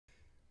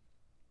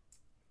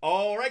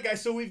All right,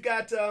 guys. So we've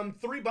got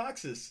 3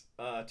 boxes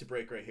to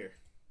break right here.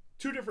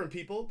 2 different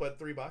people, but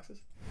 3 boxes.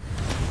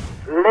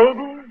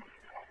 Ladies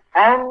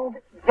and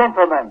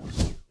gentlemen.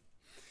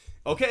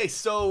 Okay,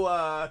 so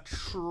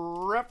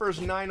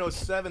Treffers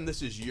 907,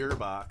 this is your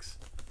box.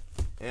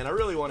 And I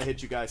really want to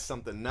hit you guys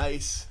something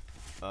nice.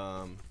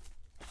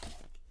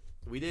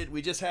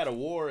 We just had a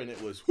war and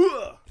it was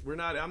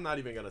I'm not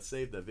even gonna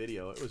save the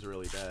video. It was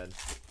really bad.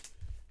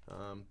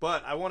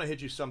 But I want to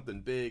hit you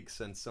something big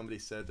since somebody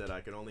said that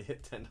I could only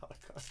hit $10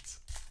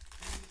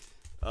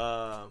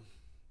 cards.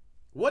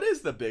 What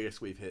is the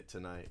biggest we've hit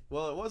tonight?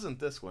 Well, it wasn't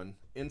this one.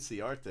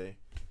 Inciarte.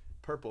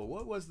 Purple.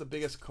 What was the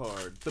biggest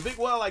card?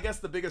 Well, I guess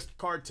the biggest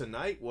card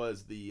tonight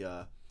was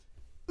the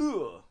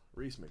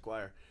Reese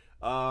McGuire.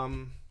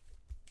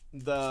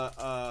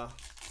 The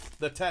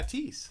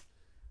Tatis.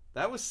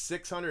 That was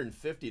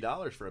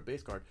 $650 for a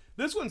base card.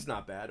 This one's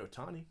not bad.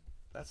 Otani.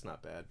 That's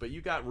not bad. But you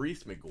got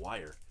Reese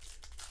McGuire.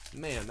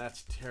 Man,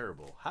 that's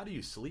terrible. How do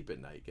you sleep at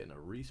night getting a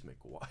Reese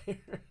McGuire?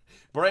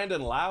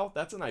 Brandon Lau.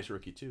 That's a nice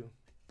rookie too.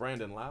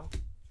 Brandon Lau.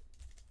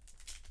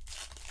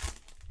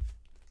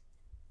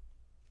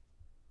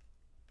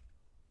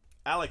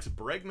 Alex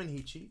Bregman,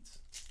 he cheats.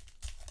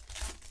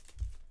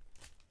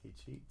 He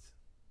cheats.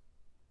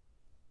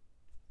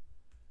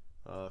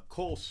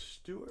 Cole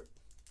Stewart.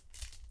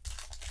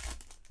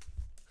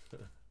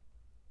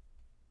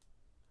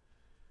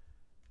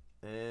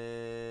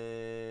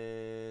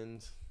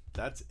 And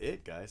that's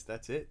it, guys.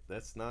 That's it.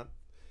 That's not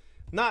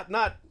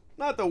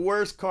the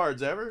worst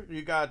cards ever.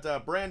 You got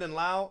Brandon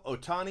Lau,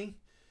 Otani,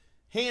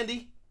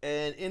 Handy,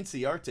 and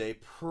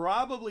Inciarte.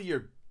 Probably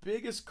your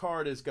biggest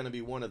card is going to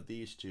be one of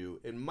these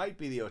two. It might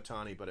be the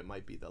Otani, but it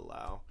might be the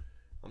Lau.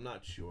 I'm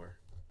not sure.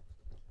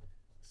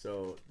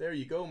 So there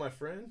you go, my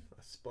friend.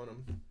 I spun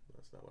them.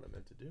 That's not what I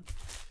meant to do.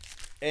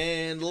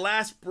 And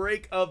last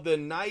break of the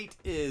night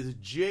is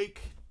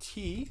Jake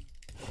T.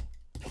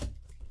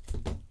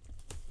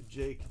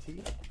 Jake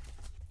T.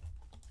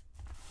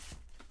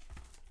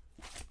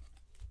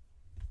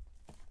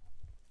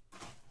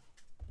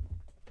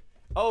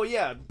 Oh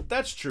yeah,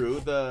 that's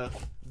true.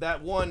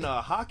 That one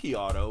hockey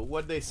auto,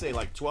 what'd they say,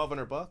 like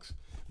 $1,200?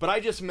 But I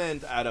just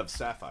meant out of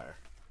Sapphire.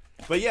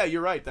 But yeah,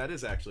 you're right. That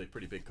is actually a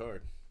pretty big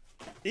card.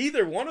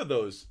 Either one of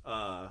those,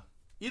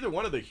 either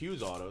one of the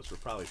Hughes autos were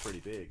probably pretty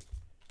big.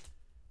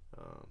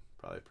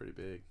 Probably pretty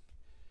big.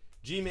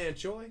 G-Man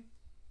Choi.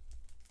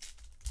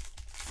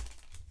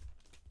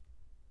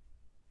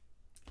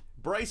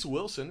 Bryce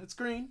Wilson. It's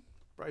green.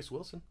 Bryce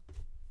Wilson.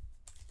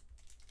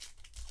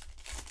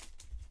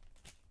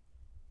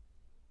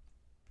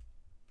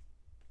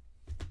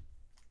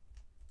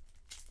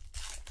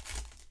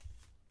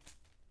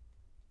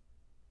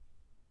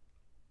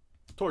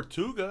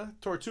 Tortuga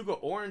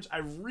orange. I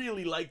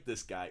really like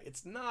this guy.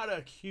 It's not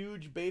a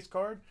huge base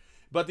card,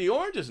 but the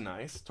orange is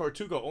nice.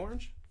 Tortuga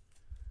orange.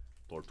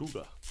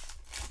 Tortuga.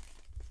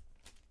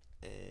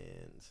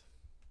 And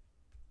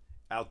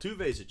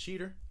Altuve is a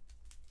cheater.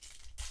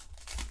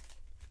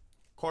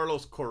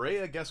 Carlos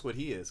Correa, guess what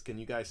he is? Can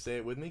you guys say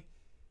it with me?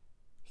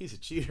 He's a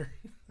cheater.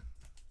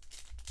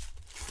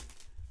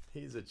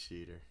 He's a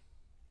cheater.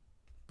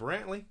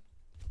 Brantley.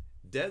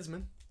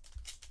 Desmond.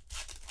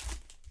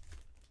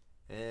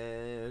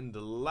 And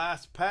the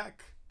last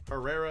pack,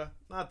 Herrera,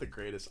 not the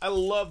greatest. I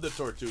love the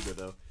Tortuga,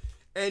 though.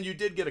 And you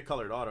did get a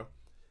colored auto.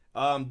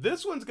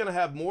 This one's going to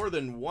have more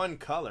than one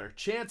color.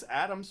 Chance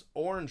Adams,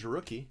 orange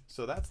rookie.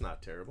 So that's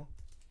not terrible.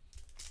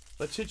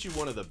 Let's hit you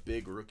one of the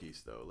big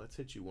rookies, though. Let's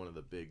hit you one of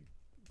the big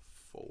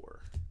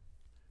 4.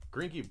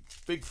 Grinky,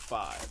 big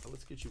 5.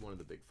 Let's get you one of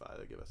the big 5.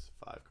 They give us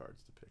 5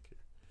 cards to pick here.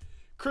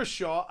 Chris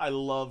Shaw, I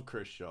love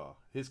Chris Shaw.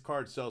 His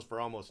card sells for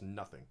almost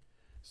nothing.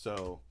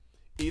 So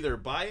either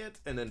buy it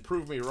and then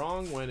prove me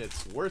wrong when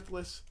it's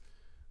worthless,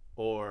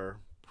 or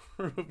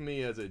prove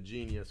me as a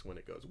genius when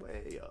it goes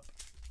way up.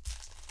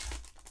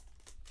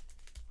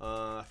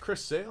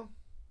 Chris Sale.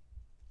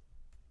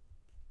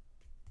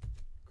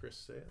 Chris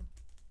Sale.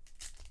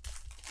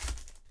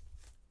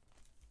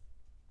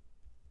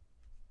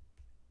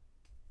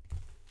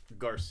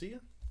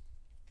 Garcia.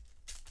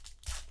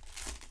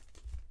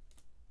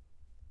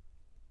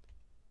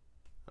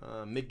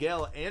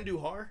 Miguel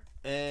Andujar.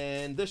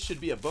 And this should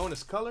be a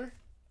bonus color.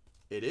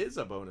 It is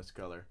a bonus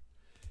color.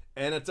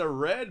 And it's a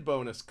red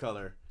bonus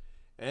color.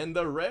 And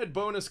the red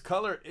bonus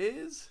color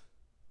is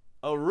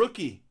a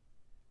rookie.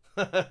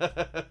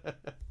 But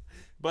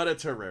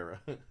it's Herrera.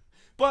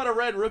 But a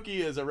red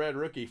rookie is a red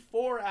rookie.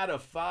 4 out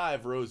of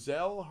 5.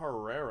 Rosel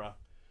Herrera.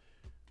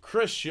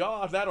 Chris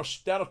Shaw.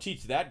 That'll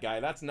teach that guy.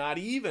 That's not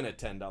even a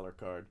 $10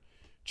 card.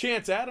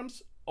 Chance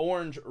Adams.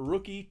 Orange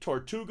rookie.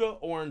 Tortuga.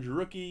 Orange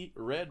rookie.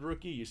 Red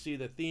rookie. You see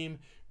the theme.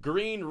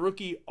 Green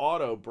rookie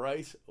auto.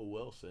 Bryce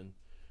Wilson.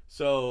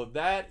 So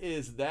that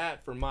is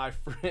that for my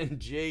friend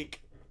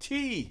Jake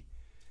T.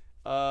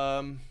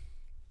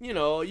 You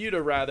know, you'd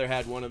have rather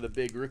had one of the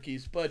big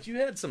rookies, but you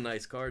had some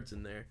nice cards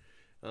in there.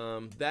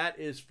 That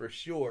is for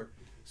sure.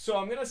 So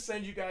I'm going to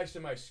send you guys to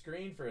my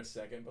screen for a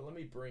second, but let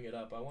me bring it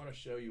up. I want to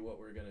show you what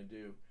we're going to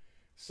do.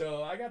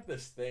 So I got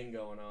this thing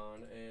going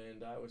on,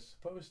 and I was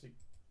supposed to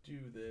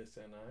do this,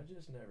 and I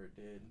just never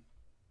did.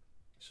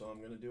 So I'm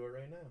going to do it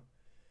right now.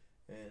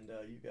 And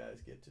you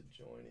guys get to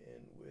join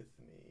in with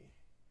me.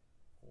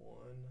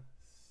 1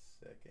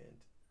 second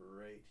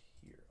right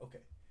here.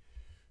 Okay.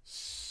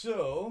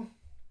 So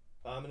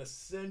I'm going to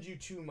send you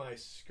to my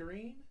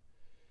screen.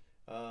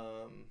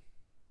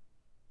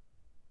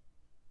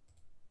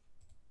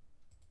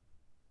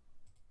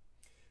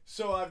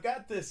 So I've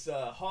got this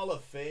Hall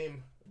of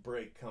Fame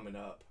break coming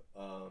up.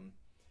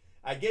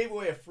 I gave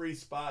away a free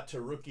spot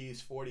to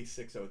Rookies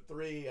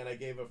 4603, and I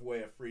gave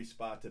away a free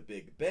spot to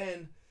Big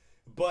Ben.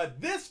 But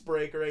this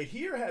break right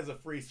here has a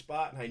free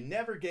spot, and I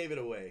never gave it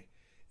away.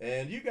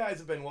 And you guys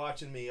have been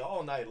watching me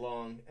all night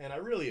long, and I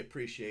really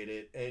appreciate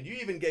it. And you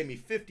even gave me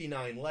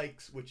 59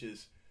 likes, which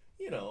is,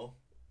 it's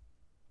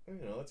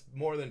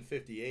more than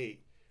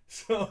 58.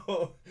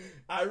 So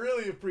I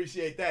really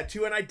appreciate that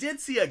too. And I did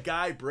see a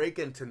guy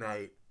breaking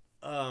tonight.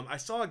 I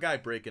saw a guy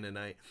breaking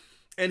tonight,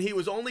 and he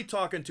was only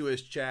talking to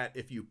his chat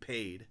if you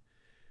paid,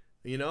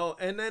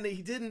 and then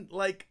he didn't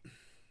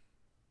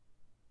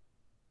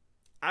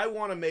I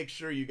want to make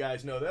sure you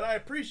guys know that I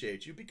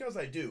appreciate you, because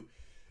I do.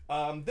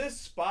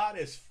 This spot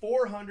is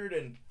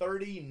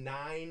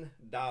 $439.99.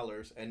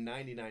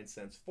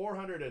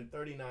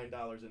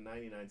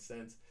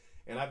 $439.99.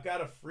 And I've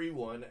got a free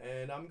one,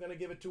 and I'm going to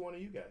give it to one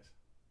of you guys.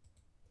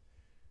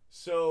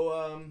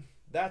 So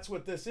that's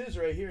what this is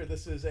right here.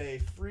 This is a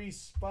free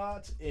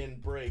spot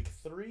in break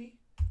 3.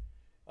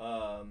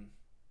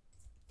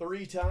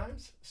 3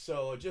 times.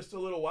 So just a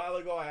little while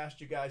ago, I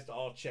asked you guys to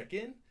all check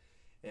in.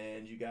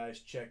 And you guys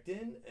checked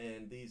in,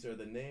 and these are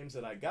the names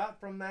that I got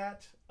from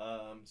that.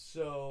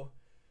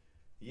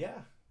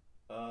 Yeah,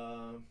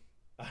 I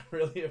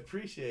really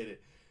appreciate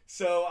it.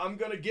 So I'm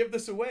going to give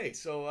this away.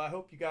 So I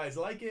hope you guys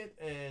like it,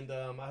 and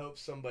I hope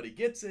somebody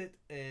gets it,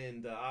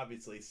 and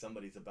obviously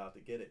somebody's about to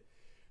get it.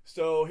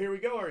 So here we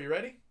go. Are you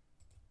ready?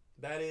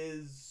 That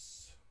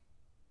is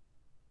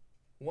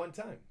 1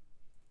 time.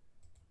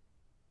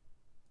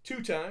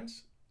 2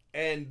 times.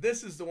 And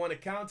this is the one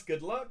that counts.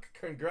 Good luck.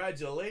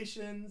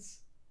 Congratulations.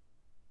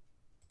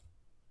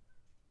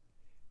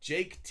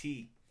 Jake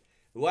T.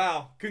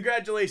 Wow.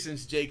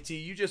 Congratulations, Jake T.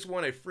 You just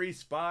won a free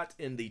spot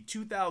in the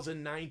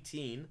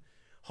 2019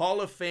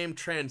 Hall of Fame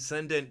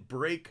Transcendent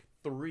Break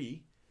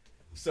 3.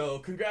 So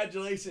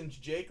congratulations,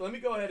 Jake. Let me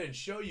go ahead and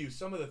show you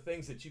some of the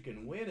things that you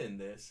can win in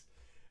this.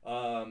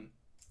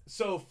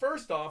 So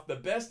first off, the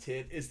best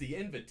hit is the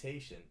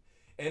invitation.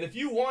 And if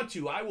you want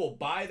to, I will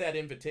buy that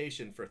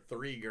invitation for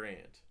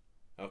 $3,000.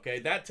 Okay,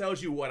 that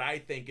tells you what I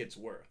think it's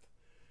worth.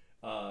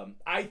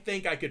 I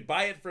think I could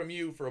buy it from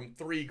you from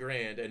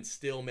 $3,000 and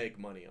still make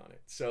money on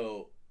it.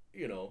 So,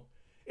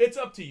 it's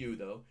up to you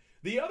though.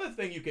 The other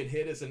thing you can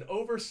hit is an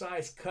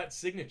oversized cut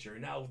signature.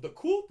 Now, the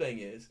cool thing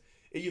is,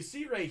 you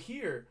see right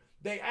here,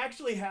 they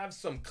actually have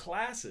some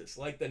classes,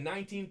 like the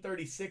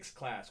 1936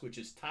 class, which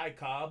is Ty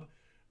Cobb,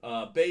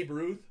 Babe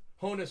Ruth,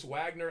 Honus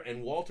Wagner,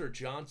 and Walter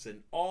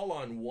Johnson, all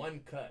on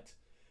one cut.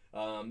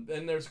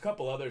 Then there's a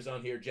couple others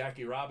on here.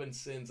 Jackie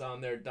Robinson's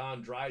on there,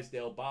 Don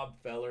Drysdale, Bob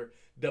Feller,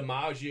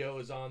 DiMaggio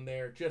is on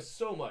there. Just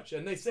so much.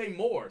 And they say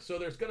more, so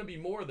there's going to be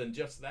more than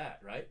just that,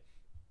 right?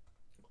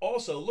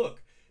 Also,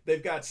 look,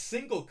 they've got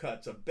single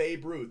cuts of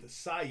Babe Ruth,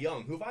 Cy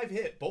Young, who I've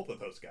hit, both of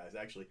those guys,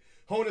 actually.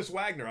 Honus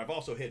Wagner, I've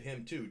also hit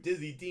him, too.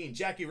 Dizzy Dean,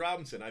 Jackie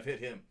Robinson, I've hit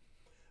him.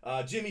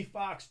 Jimmy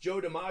Fox, Joe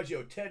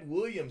DiMaggio, Ted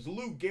Williams,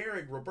 Lou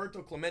Gehrig,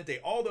 Roberto Clemente,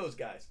 all those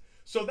guys.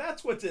 So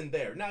that's what's in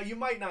there. Now, you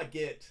might not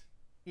get...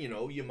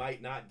 you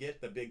might not get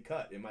the big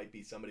cut. It might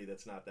be somebody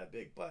that's not that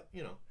big, but,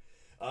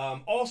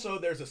 also,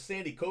 there's a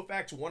Sandy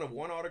Koufax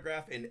 1-of-1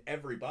 autograph in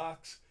every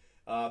box.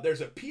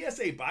 There's a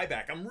PSA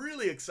buyback. I'm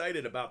really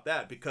excited about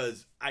that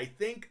because I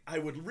think I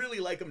would really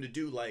like them to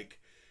do,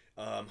 like,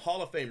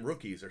 Hall of Fame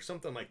rookies or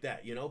something like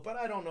that, but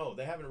I don't know.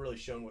 They haven't really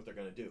shown what they're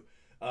going to do.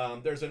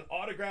 There's an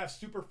autograph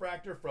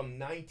Superfractor from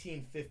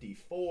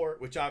 1954,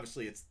 which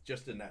obviously it's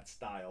just in that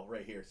style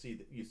right here.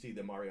 You see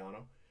the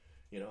Mariano,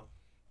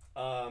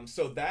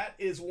 so that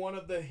is one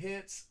of the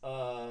hits.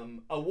 A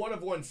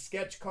 1-of-1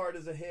 sketch card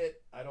is a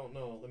hit. I don't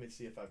know. Let me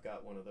see if I've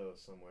got one of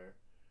those somewhere.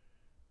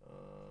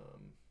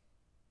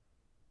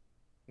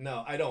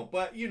 No, I don't.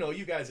 But,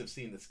 you guys have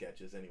seen the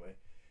sketches anyway.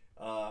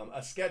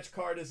 A sketch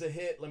card is a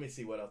hit. Let me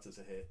see what else is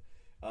a hit.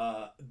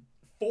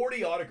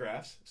 40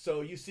 autographs.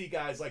 So you see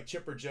guys like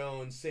Chipper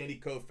Jones, Sandy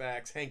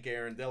Koufax, Hank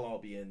Aaron. They'll all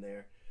be in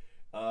there.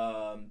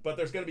 But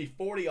there's going to be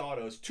 40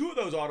 autos. 2 of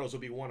those autos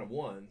will be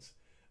 1-of-1s.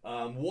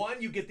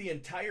 1, you get the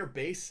entire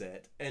base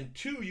set, and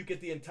 2, you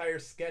get the entire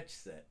sketch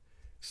set.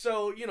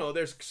 So,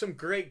 there's some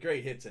great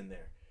hits in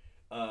there.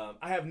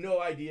 I have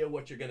no idea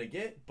what you're going to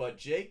get, but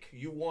Jake,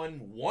 you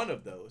won 1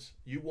 of those.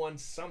 You won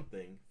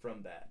something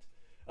from that.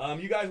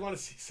 You guys want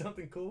to see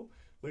something cool?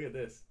 Look at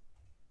this.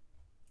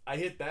 I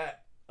hit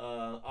that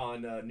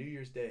on New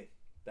Year's Day.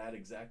 That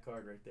exact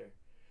card right there.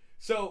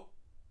 So,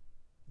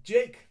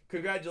 Jake,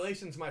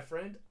 congratulations, my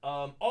friend.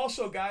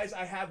 Also, guys,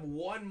 I have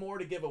 1 more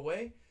to give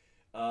away.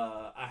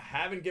 I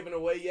haven't given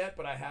away yet,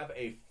 but I have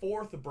a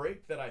 4th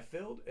break that I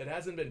filled. It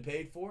hasn't been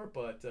paid for,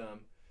 but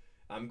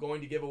I'm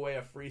going to give away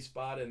a free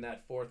spot in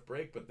that 4th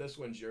break, but this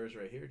one's yours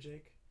right here,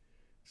 Jake.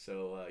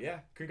 So, yeah,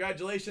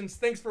 congratulations.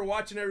 Thanks for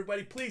watching,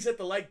 everybody. Please hit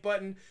the like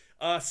button,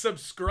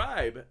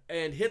 subscribe,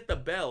 and hit the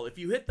bell. If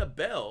you hit the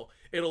bell,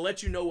 it'll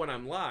let you know when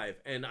I'm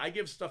live, and I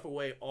give stuff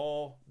away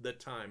all the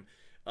time.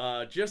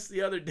 Just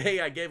the other day,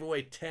 I gave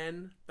away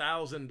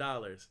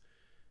 $10,000.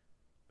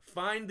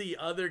 Find the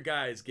other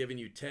guys giving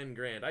you 10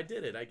 grand. I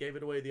did it. I gave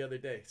it away the other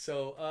day.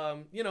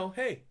 So, you know,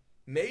 hey,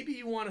 maybe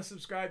you want to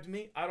subscribe to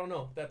me. I don't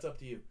know. That's up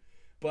to you.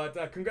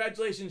 But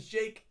congratulations,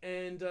 Jake.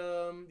 And,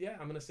 yeah,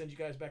 I'm going to send you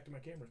guys back to my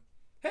camera.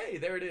 Hey,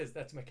 there it is.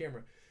 That's my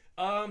camera.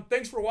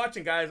 Thanks for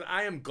watching, guys.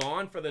 I am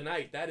gone for the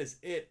night. That is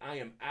it. I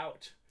am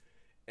out.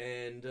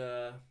 And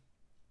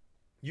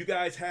you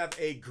guys have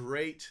a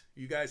great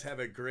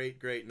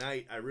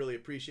night. I really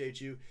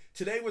appreciate you.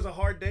 Today was a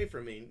hard day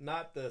for me.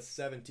 Not the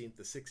 17th,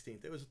 the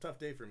 16th. It was a tough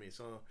day for me.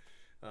 So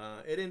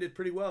it ended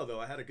pretty well, though.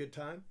 I had a good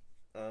time.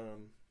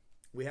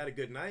 We had a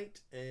good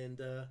night.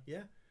 And,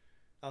 yeah,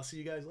 I'll see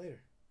you guys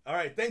later. All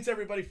right. Thanks,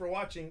 everybody, for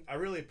watching. I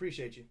really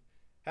appreciate you.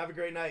 Have a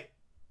great night.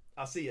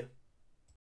 I'll see you.